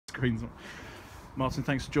Screens. Martin,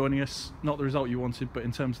 thanks for joining us. Not the result you wanted, but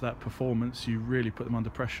in terms of that performance, you really put them under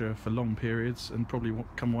pressure for long periods and probably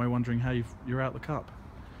come away wondering how you're out the cup.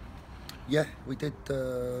 Yeah, we did.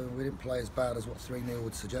 We didn't play as bad as what 3-0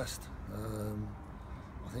 would suggest.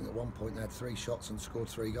 I think at one point they had 3 shots and scored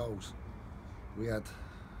 3 goals. We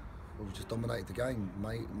just dominated the game,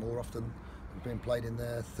 mate. More often we've been played in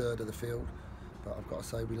their third of the field, but I've got to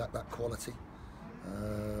say we lack that quality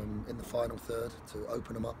in the final third to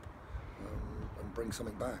open them up and bring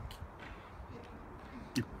something back.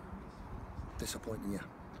 Disappointing, yeah.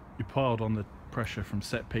 You piled on the pressure from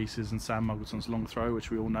set pieces and Sam Muggleton's long throw,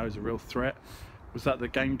 which we all know is a real threat. Was that the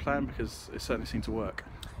game plan? Because it certainly seemed to work.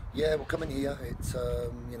 Yeah, well, coming here, it's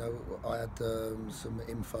you know, I had some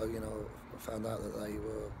info. You know, I found out that they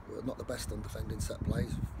were not the best on defending set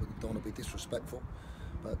plays. We don't want to be disrespectful,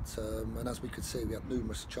 but and as we could see, we had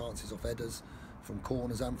numerous chances of headers from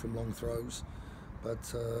corners and from long throws,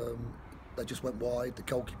 but they just went wide. The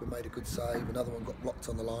goalkeeper made a good save. Another one got blocked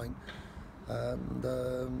on the line,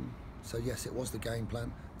 and so yes, it was the game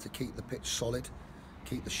plan to keep the pitch solid,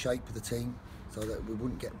 keep the shape of the team, so that we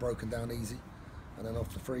wouldn't get broken down easy. And then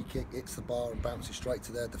off the free kick, hits the bar and bounces straight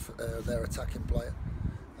to their attacking player.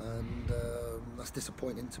 And that's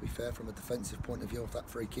disappointing, to be fair, from a defensive point of view of that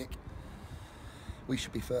free kick. We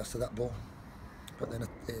should be first to that ball. But then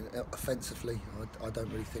offensively, I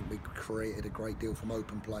don't really think we created a great deal from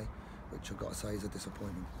open play, which I've got to say is a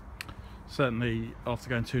disappointment. Certainly, after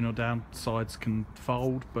going 2-0 down, sides can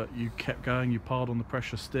fold, but you kept going, you piled on the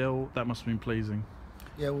pressure still. That must have been pleasing.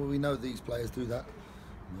 Yeah, well, we know these players do that.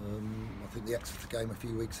 I think the Exeter game a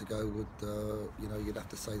few weeks ago would, you know, you'd have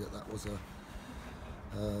to say that was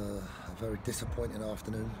a very disappointing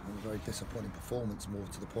afternoon and a very disappointing performance, more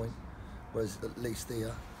to the point. Whereas at least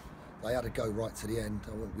here, they had to go right to the end.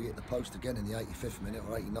 We hit the post again in the 85th minute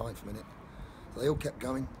or 89th minute. So they all kept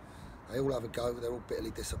going. They all have a go. They're all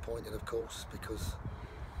bitterly disappointed, of course, because,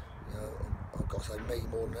 you know, I've got to say, me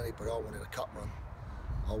more than anybody, I wanted a cup run.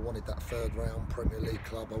 I wanted that third round Premier League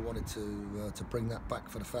club. I wanted to bring that back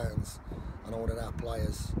for the fans, and I wanted our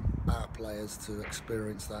players to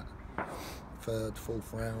experience that third,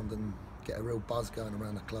 fourth round and get a real buzz going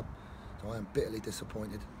around the club. So I am bitterly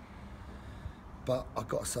disappointed. But I've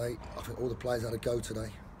got to say, I think all the players had a go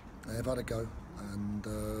today. They have had a go, and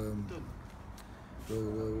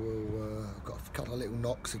I've got a couple of little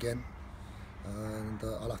knocks again, and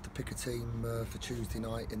I'll have to pick a team for Tuesday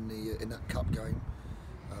night in that cup game.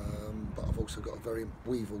 But we've also got a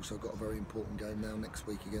very important game now next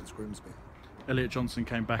week against Grimsby. Elliot Johnson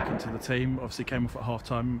came back into the team, obviously came off at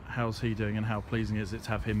half-time. How's he doing, and how pleasing is it to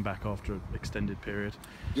have him back after an extended period?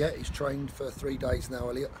 Yeah, he's trained for 3 days now,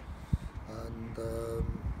 Elliot, and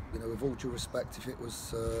you know, with all due respect, if it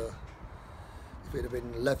had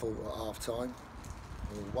been level at half-time,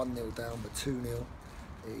 or 1-0 down but 2-0,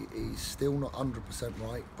 he's still not 100%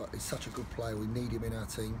 right, but he's such a good player. We need him in our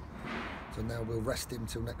team. So now we'll rest him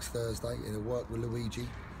till next Thursday. He'll work with Luigi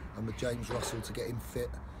and with James Russell to get him fit,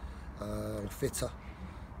 or fitter.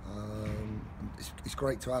 It's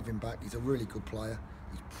great to have him back. He's a really good player.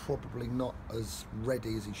 He's probably not as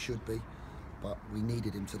ready as he should be, but we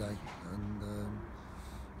needed him today. And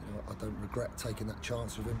you know, I don't regret taking that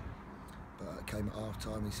chance with him. But it came at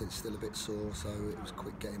half-time. He said it's still a bit sore, so it was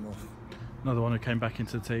quick get him off. Another one who came back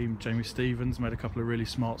into the team, Jamie Stevens, made a couple of really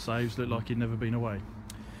smart saves. Looked like he'd never been away.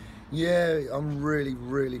 Yeah, I'm really,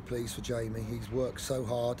 really pleased for Jamie. He's worked so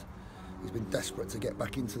hard. He's been desperate to get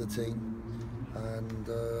back into the team. And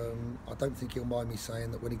I don't think he'll mind me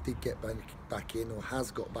saying that when he did get back in, or has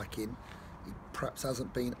got back in, he perhaps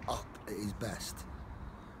hasn't been up at his best.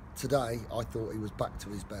 Today, I thought he was back to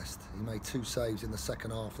his best. He made 2 saves in the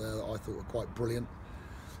second half there that I thought were quite brilliant.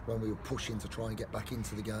 When we were pushing to try and get back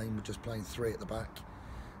into the game, we're just playing 3 at the back.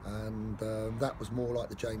 And that was more like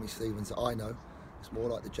the Jamie Stevens that I know. It's more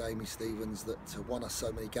like the Jamie Stevens that won us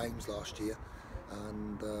so many games last year,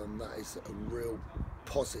 and that is a real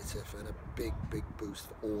positive and a big, big boost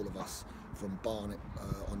for all of us from Barnet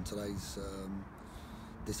on today's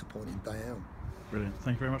disappointing day out. Brilliant.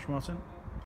 Thank you very much, Martin.